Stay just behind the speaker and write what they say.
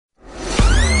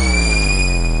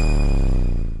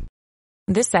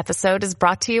This episode is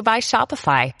brought to you by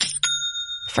Shopify.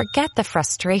 Forget the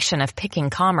frustration of picking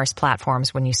commerce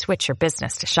platforms when you switch your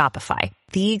business to Shopify,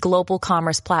 the global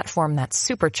commerce platform that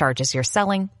supercharges your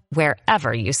selling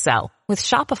wherever you sell. With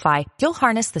Shopify, you'll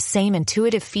harness the same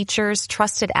intuitive features,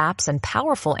 trusted apps, and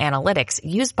powerful analytics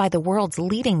used by the world's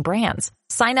leading brands.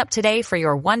 Sign up today for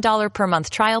your $1 per month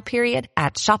trial period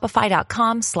at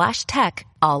shopify.com/tech,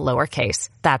 all lowercase.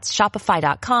 That's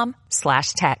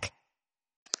shopify.com/tech.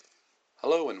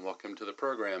 Hello and welcome to the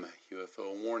program,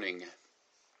 UFO Warning.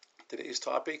 Today's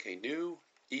topic, a new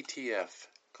ETF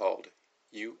called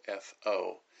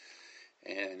UFO.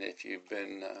 And if you've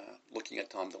been looking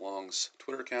at Tom DeLonge's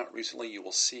Twitter account recently, you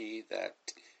will see that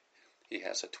he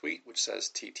has a tweet which says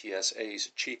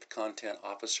TTSA's Chief Content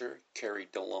Officer, Carrie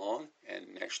DeLonge,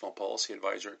 and National Policy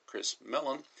Advisor, Chris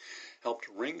Mellon, helped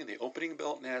ring the opening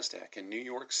bell at NASDAQ in New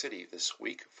York City this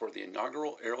week for the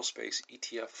inaugural Aerospace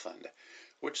ETF Fund,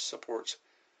 which supports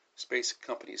space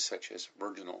companies such as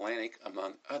Virgin Atlantic,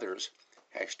 among others,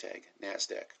 hashtag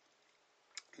NASDAQ.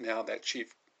 Now, that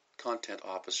Chief Content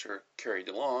Officer, Carrie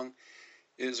DeLonge,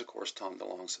 is, of course, Tom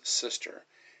DeLonge's sister.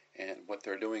 And what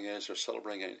they're doing is they're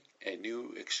celebrating a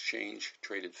new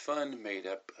exchange-traded fund made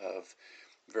up of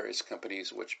various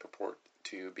companies which purport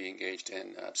to be engaged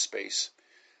in space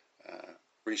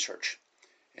research.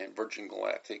 And Virgin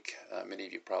Galactic, many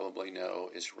of you probably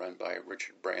know, is run by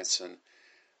Richard Branson,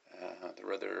 the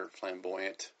rather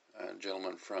flamboyant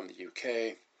gentleman from the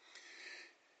UK.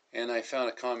 And I found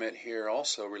a comment here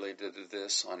also related to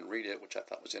this on Reddit, which I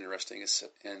thought was interesting,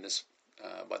 and this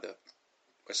by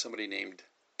somebody named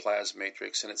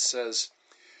Plasmatrix, and it says,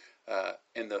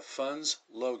 and the fund's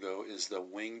logo is the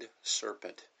winged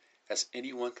serpent. Has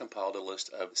anyone compiled a list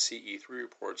of CE3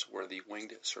 reports where the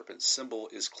winged serpent symbol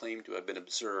is claimed to have been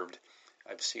observed?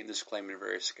 I've seen this claim in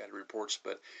various scattered reports,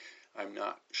 but I'm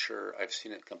not sure I've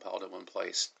seen it compiled in one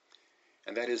place.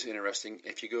 And that is interesting.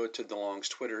 If you go to DeLonge's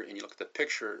Twitter and you look at the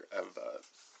picture of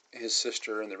his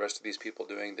sister and the rest of these people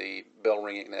doing the bell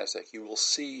ringing at NASDAQ, you will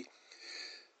see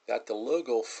that the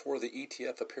logo for the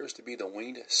ETF appears to be the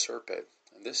winged serpent.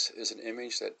 And this is an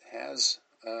image that has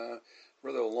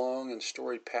rather a long and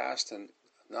storied past and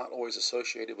not always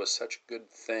associated with such good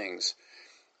things.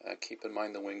 Keep in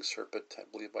mind the winged serpent, I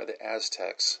believe, by the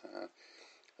Aztecs,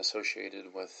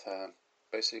 associated with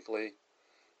basically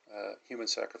human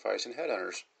sacrifice and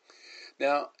headhunters.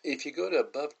 Now, if you go to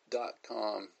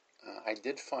above.com, I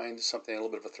did find something, a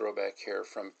little bit of a throwback here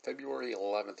from February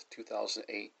 11th,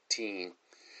 2018.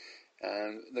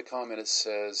 And the comment, it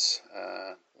says,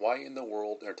 why in the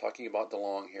world, they're talking about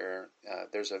DeLonge here,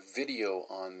 there's a video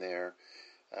on there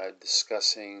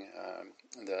discussing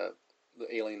the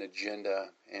alien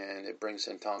agenda, and it brings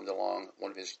in Tom DeLonge,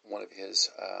 one of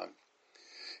his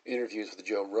interviews with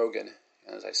Joe Rogan.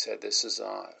 And as I said, this is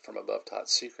from Above Top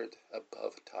Secret,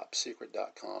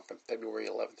 AboveTopSecret.com from February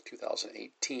 11th,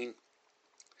 2018.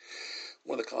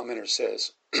 One of the commenters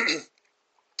says,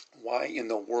 why in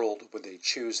the world would they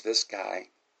choose this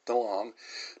guy, DeLonge,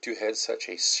 to head such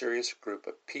a serious group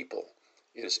of people?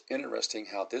 It is interesting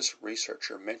how this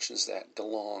researcher mentions that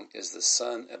DeLonge is the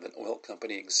son of an oil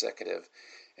company executive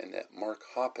and that Mark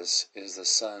Hoppus is the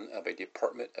son of a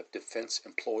Department of Defense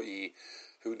employee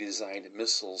who designed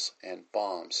missiles and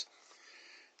bombs.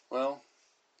 Well,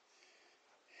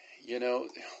 you know,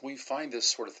 we find this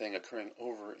sort of thing occurring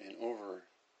over and over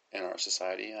in our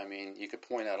society. I mean, you could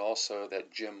point out also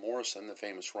that Jim Morrison, the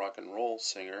famous rock and roll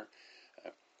singer,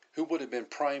 who would have been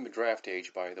prime draft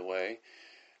age, by the way,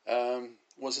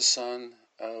 was the son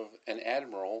of an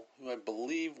admiral who I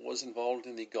believe was involved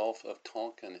in the Gulf of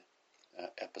Tonkin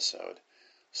episode.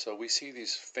 So we see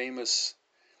these famous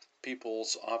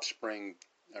people's offspring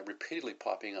repeatedly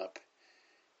popping up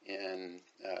in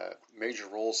major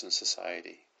roles in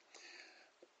society.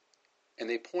 And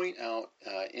they point out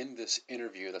in this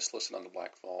interview that's listed on the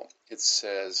Black Vault, it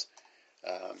says,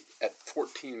 at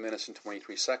 14 minutes and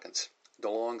 23 seconds,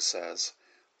 DeLonge says,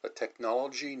 the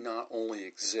technology not only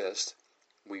exists,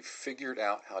 we've figured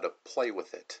out how to play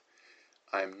with it.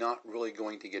 I'm not really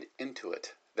going to get into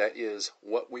it. That is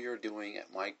what we are doing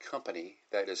at my company,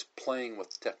 that is playing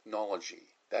with technology.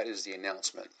 That is the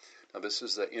announcement. Now, this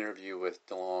is the interview with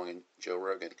DeLonge and Joe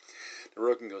Rogan.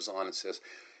 Rogan goes on and says,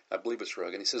 I believe it's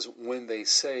Rogan, he says, when they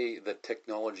say that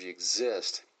technology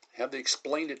exists, have they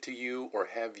explained it to you or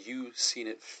have you seen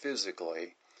it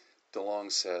physically?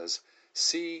 DeLonge says,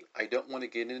 see, I don't want to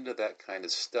get into that kind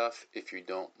of stuff if you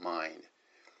don't mind.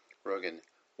 Rogan,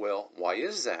 well, why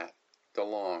is that?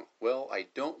 DeLonge, well, I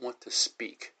don't want to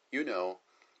speak. You know,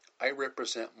 I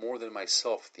represent more than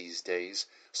myself these days,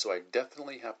 so I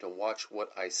definitely have to watch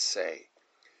what I say.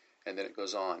 And then it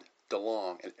goes on.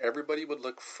 DeLong, and everybody would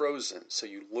look frozen, so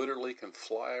you literally can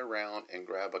fly around and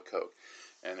grab a Coke.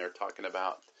 And they're talking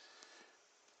about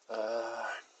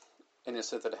an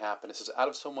incident that happened. It says, out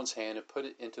of someone's hand and put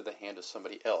it into the hand of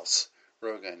somebody else.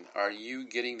 Rogan, are you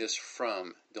getting this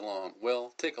from DeLong?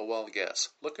 Well, take a wild guess.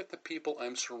 Look at the people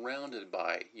I'm surrounded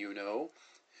by, you know.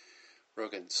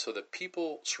 Rogan, so the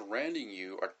people surrounding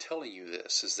you are telling you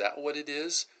this. Is that what it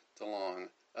is? DeLong,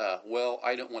 well,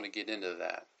 I don't want to get into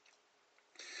that.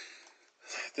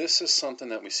 This is something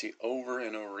that we see over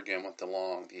and over again with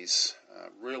DeLong, these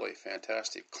really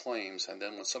fantastic claims, and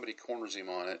then when somebody corners him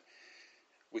on it,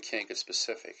 we can't get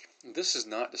specific. This is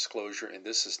not disclosure, and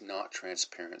this is not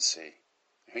transparency.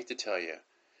 I hate to tell you,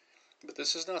 but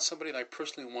this is not somebody that I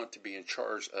personally want to be in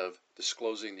charge of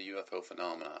disclosing the UFO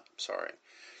phenomena. I'm sorry.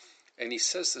 And he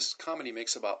says this comment he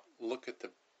makes about, look at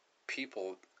the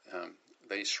people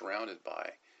that he's surrounded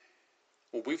by.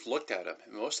 Well, we've looked at them,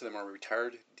 and most of them are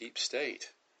retired deep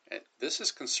state. And this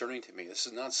is concerning to me. This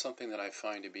is not something that I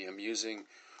find to be amusing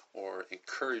or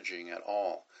encouraging at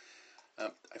all.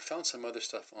 I found some other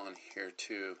stuff on here,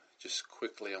 too. Just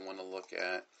quickly, I want to look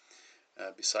at,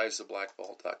 besides the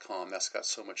blackvault.com. That's got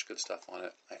so much good stuff on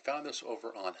it. I found this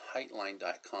over on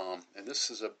heightline.com, and this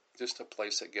is just a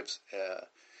place that gives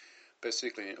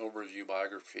basically an overview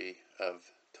biography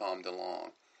of Tom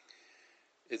DeLong.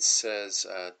 It says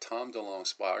Tom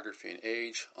DeLong's biography and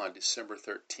age. On December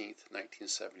 13th,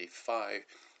 1975,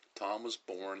 Tom was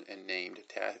born and named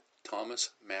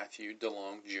Thomas Matthew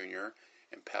DeLong Jr.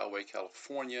 in Poway,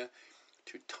 California,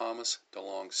 to Thomas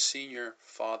DeLong Sr.,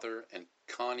 father, and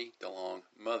Connie DeLong,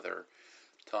 mother.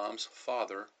 Tom's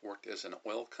father worked as an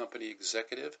oil company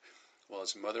executive, while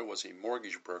his mother was a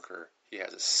mortgage broker. He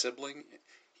has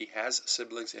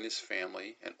siblings in his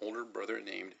family, an older brother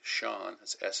named Sean,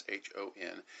 that's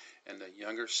S-H-O-N, and a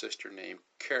younger sister named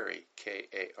Carrie,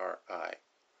 K-A-R-I.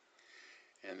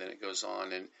 And then it goes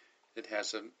on, and it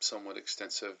has a somewhat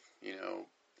extensive,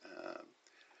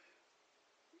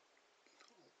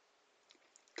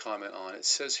 comment on it. It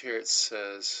says here,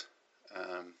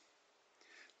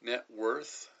 net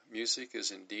worth, music is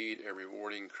indeed a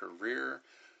rewarding career.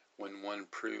 When one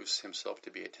proves himself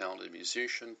to be a talented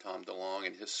musician, Tom DeLong,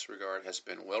 in his regard, has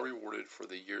been well rewarded for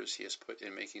the years he has put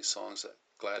in making songs that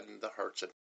gladden the hearts of.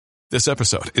 This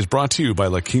episode is brought to you by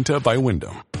La Quinta by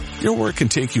Wyndham. Your work can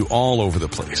take you all over the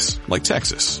place, like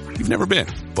Texas. You've never been,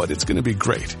 but it's going to be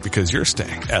great because you're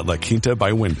staying at La Quinta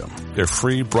by Wyndham. Their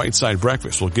free Bright Side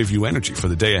breakfast will give you energy for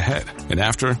the day ahead. And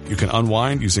after, you can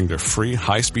unwind using their free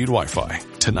high-speed Wi-Fi.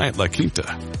 Tonight, La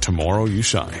Quinta. Tomorrow, you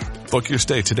shine. Book your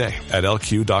stay today at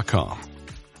LQ.com.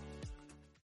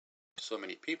 So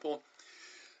many people.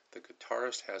 The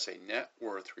guitarist has a net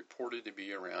worth reported to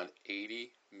be around $80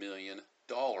 million,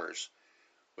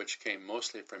 which came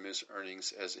mostly from his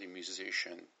earnings as a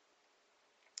musician.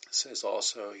 It says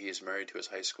also he is married to his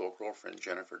high school girlfriend,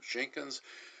 Jennifer Jenkins,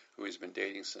 who he's been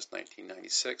dating since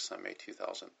 1996. On May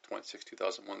 26,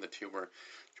 2001, the two were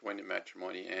joined in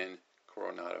matrimony in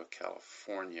Coronado,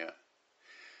 California.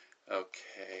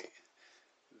 Okay,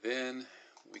 then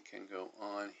we can go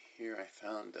on here. I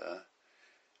found a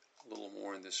little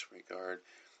more in this regard.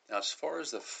 Now, as far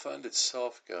as the fund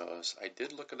itself goes, I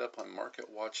did look it up on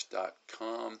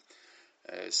MarketWatch.com.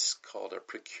 It's called a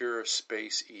Procure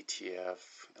Space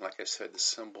ETF. And like I said, the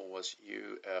symbol was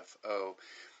UFO.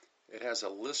 It has a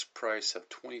list price of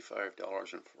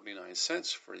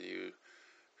 $25.49 for you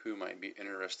who might be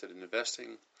interested in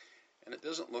investing. And it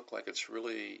doesn't look like it's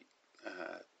really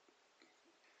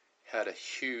had a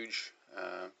huge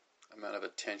amount of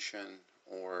attention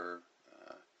or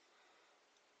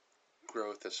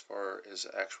growth as far as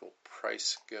actual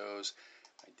price goes.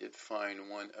 I did find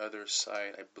one other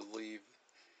site, I believe,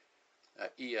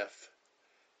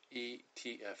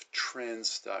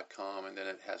 ETFtrends.com, and then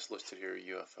it has listed here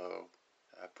UFO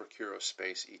Procure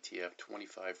Space ETF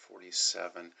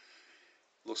 2547.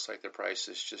 Looks like the price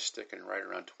is just sticking right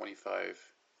around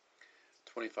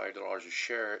 $25 a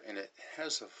share, and it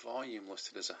has a volume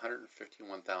listed as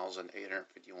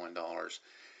 $151,851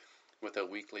 with a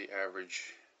weekly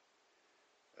average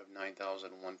of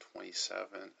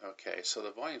 9,127. Okay, so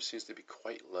the volume seems to be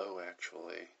quite low,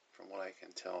 actually, from what I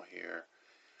can tell here.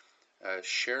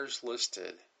 Shares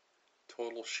listed,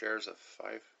 total shares of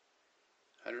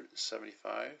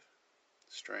 575.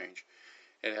 Strange.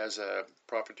 It has a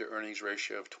profit to earnings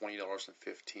ratio of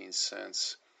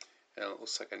 $20.15, and it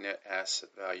looks like a net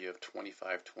asset value of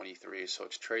 $25.23. So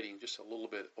it's trading just a little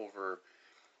bit over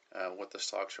what the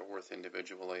stocks are worth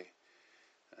individually.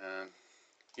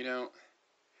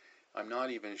 I'm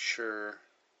not even sure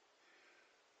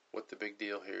what the big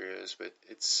deal here is, but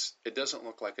it doesn't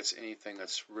look like it's anything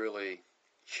that's really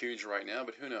huge right now,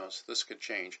 but who knows? This could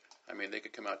change. I mean, they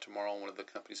could come out tomorrow, one of the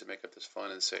companies that make up this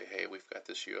fund, and say, hey, we've got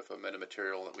this UFO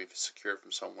metamaterial that we've secured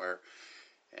from somewhere,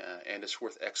 and it's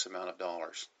worth X amount of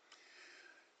dollars.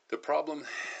 The problem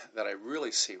that I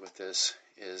really see with this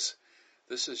is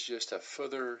just a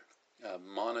further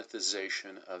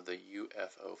monetization of the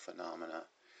UFO phenomena.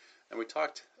 And we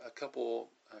talked a couple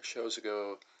shows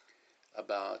ago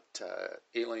about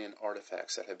alien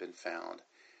artifacts that have been found,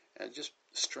 and just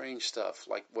strange stuff,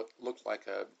 like what looked like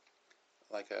a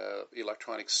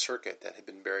electronic circuit that had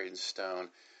been buried in stone.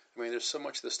 I mean, there's so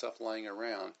much of this stuff lying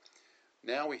around.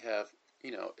 Now we have,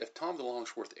 if Tom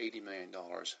DeLonge's worth $80 million,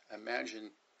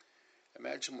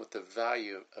 imagine what the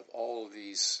value of all of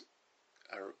these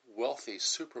wealthy,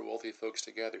 super wealthy folks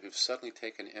together who've suddenly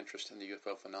taken interest in the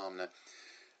UFO phenomena.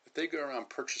 If they go around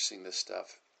purchasing this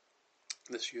stuff,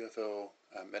 this UFO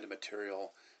metamaterial,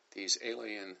 these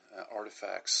alien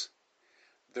artifacts,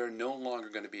 they're no longer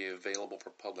going to be available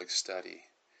for public study.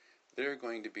 They're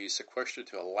going to be sequestered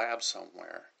to a lab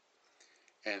somewhere,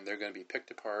 and they're going to be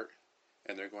picked apart,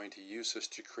 and they're going to use this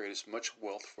to create as much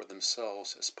wealth for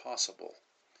themselves as possible.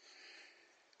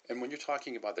 And when you're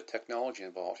talking about the technology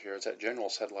involved here, as that general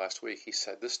said last week, he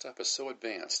said this stuff is so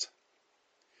advanced.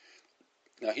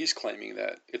 Now he's claiming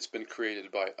that it's been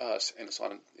created by us, and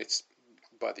it's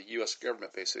by the U.S.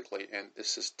 government basically, and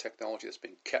this is technology that's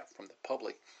been kept from the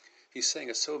public. He's saying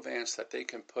it's so advanced that they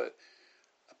can put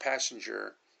a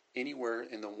passenger anywhere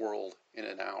in the world in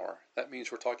an hour. That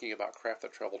means we're talking about craft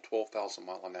that travel 12,000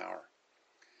 miles an hour.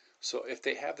 So if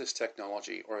they have this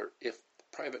technology, or if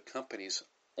private companies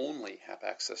only have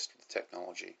access to the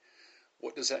technology,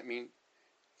 what does that mean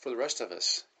for the rest of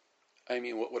us? I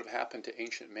mean, what would have happened to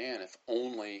ancient man if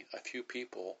only a few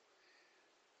people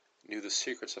knew the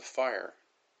secrets of fire?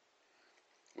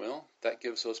 Well, that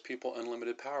gives those people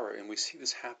unlimited power, and we see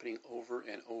this happening over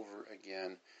and over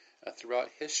again throughout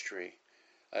history.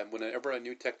 Whenever a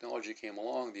new technology came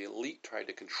along, the elite tried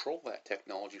to control that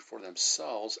technology for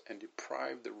themselves and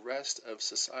deprive the rest of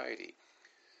society.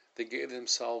 They gave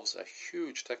themselves a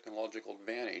huge technological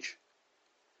advantage.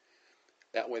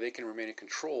 That way they can remain in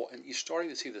control, and you're starting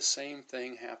to see the same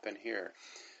thing happen here.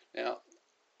 Now,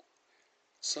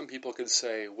 some people could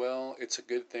say, well, it's a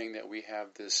good thing that we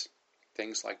have this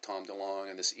things like Tom DeLonge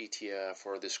and this ETF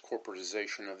or this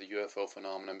corporatization of the UFO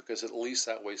phenomenon, because at least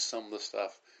that way some of the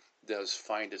stuff does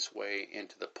find its way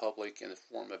into the public in the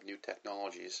form of new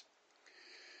technologies.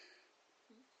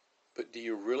 But do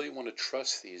you really want to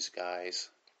trust these guys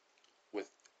with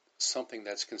something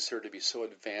that's considered to be so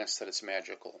advanced that it's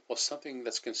magical? Well, something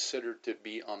that's considered to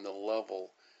be on the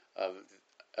level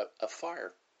of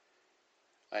fire.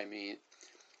 I mean,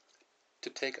 to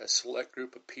take a select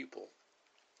group of people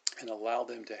and allow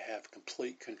them to have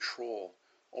complete control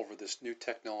over this new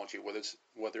technology,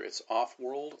 whether it's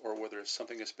off-world or whether it's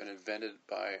something that's been invented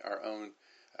by our own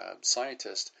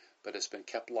scientists, but it's been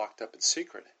kept locked up in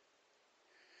secret.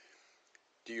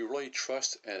 Do you really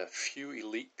trust a few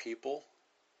elite people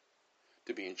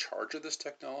to be in charge of this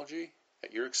technology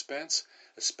at your expense,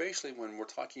 especially when we're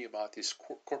talking about these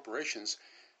corporations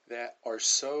that are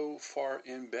so far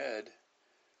in bed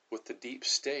with the deep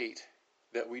state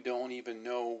that we don't even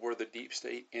know where the deep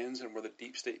state ends and where the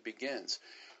deep state begins?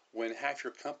 When half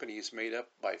your company is made up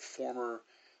by former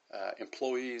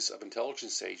employees of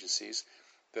intelligence agencies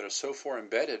that are so far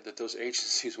embedded that those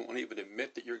agencies won't even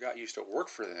admit that your guy used to work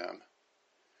for them,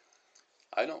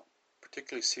 I don't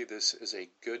particularly see this as a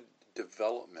good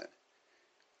development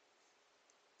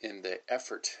in the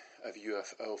effort of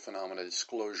UFO phenomena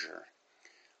disclosure.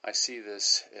 I see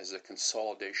this as a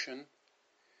consolidation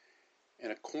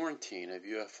and a quarantine of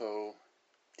UFO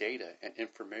data and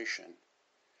information.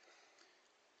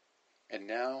 And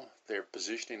now they're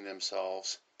positioning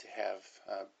themselves to have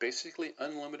basically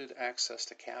unlimited access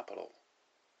to capital.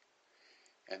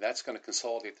 And that's going to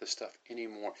consolidate this stuff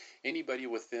anymore. Anybody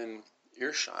within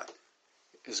earshot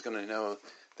is going to know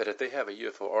that if they have a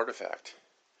UFO artifact,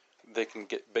 they can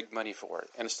get big money for it.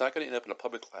 And it's not going to end up in a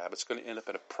public lab. It's going to end up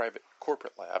in a private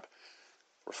corporate lab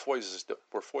where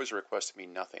FOIs are requested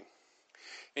mean nothing.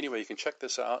 Anyway, you can check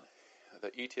this out. The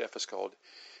ETF is called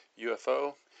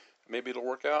UFO. Maybe it'll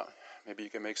work out. Maybe you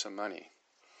can make some money.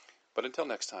 But until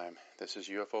next time, this is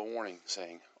UFO Warning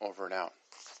saying over and out.